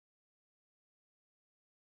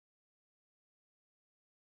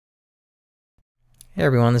Hey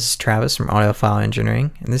everyone, this is Travis from Audiofile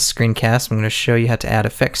Engineering. In this screencast, I'm going to show you how to add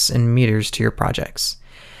effects and meters to your projects.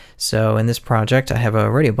 So in this project, I have a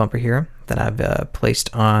radio bumper here that I've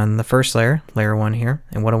placed on the first layer, layer 1 here.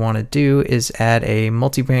 And what I want to do is add a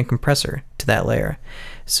multi-band compressor to that layer.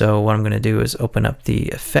 So what I'm going to do is open up the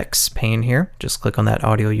effects pane here. Just click on that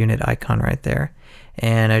audio unit icon right there.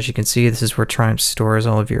 And as you can see, this is where Triumph stores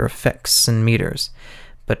all of your effects and meters.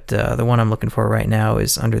 But the one I'm looking for right now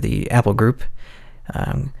is under the Apple group.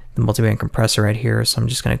 The multiband compressor right here, so I'm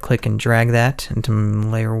just going to click and drag that into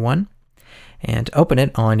layer 1. And to open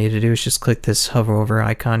it, all I need to do is just click this hover over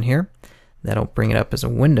icon here. That'll bring it up as a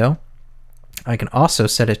window. I can also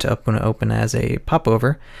set it to open as a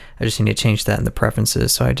popover. I just need to change that in the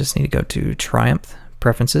preferences, so I just need to go to Triumph,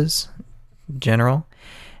 Preferences, General,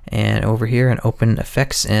 and over here and open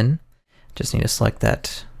Effects in. Just need to select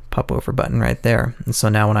that popover button right there. And so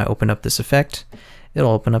now when I open up this effect,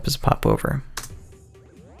 it'll open up as a popover.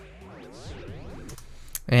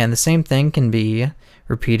 And the same thing can be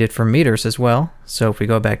repeated for meters as well. So if we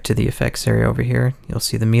go back to the effects area over here, you'll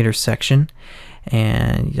see the meters section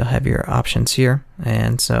and you'll have your options here.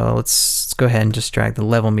 And so let's go ahead and just drag the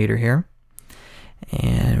level meter here.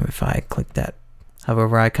 And if I click that hover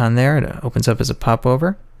over icon there, it opens up as a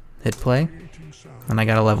popover. Hit play, and I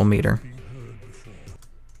got a level meter.